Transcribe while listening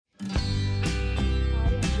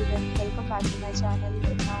back to my channel.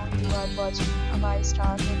 And now you are watching a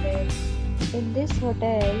 5-star hotel. In this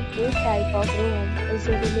hotel, this type of room is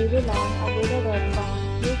available on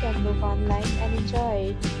agoda.com. You can book online and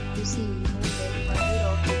enjoy it. To see more than 100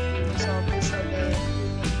 of reviews of this hotel,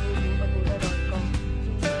 you can go to agoda.com.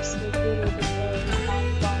 Its review rating is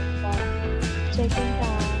 9.1. Check-in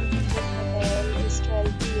time in this hotel is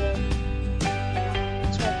 12 p.m.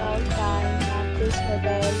 Check-out time of this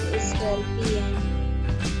hotel is 12 p.m.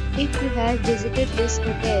 If you have visited this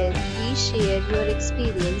hotel, please share your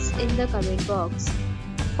experience in the comment box.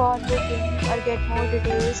 For booking or get more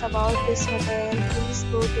details about this hotel, please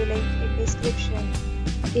go to link in description.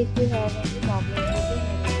 If you have any problem booking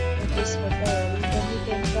a room in this hotel, then you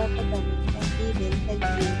can drop a comment and we will help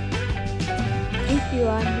you. If you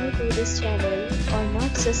are new to this channel or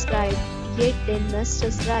not subscribed yet, then must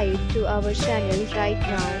subscribe to our channel right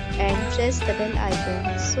now and press the bell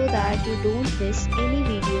icon so that you don't miss any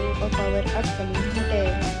video of our upcoming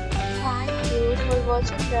hotel. Thank you for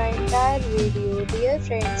watching the entire video. Dear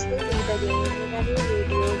friends, we'll meet again in a new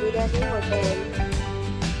video with a new hotel.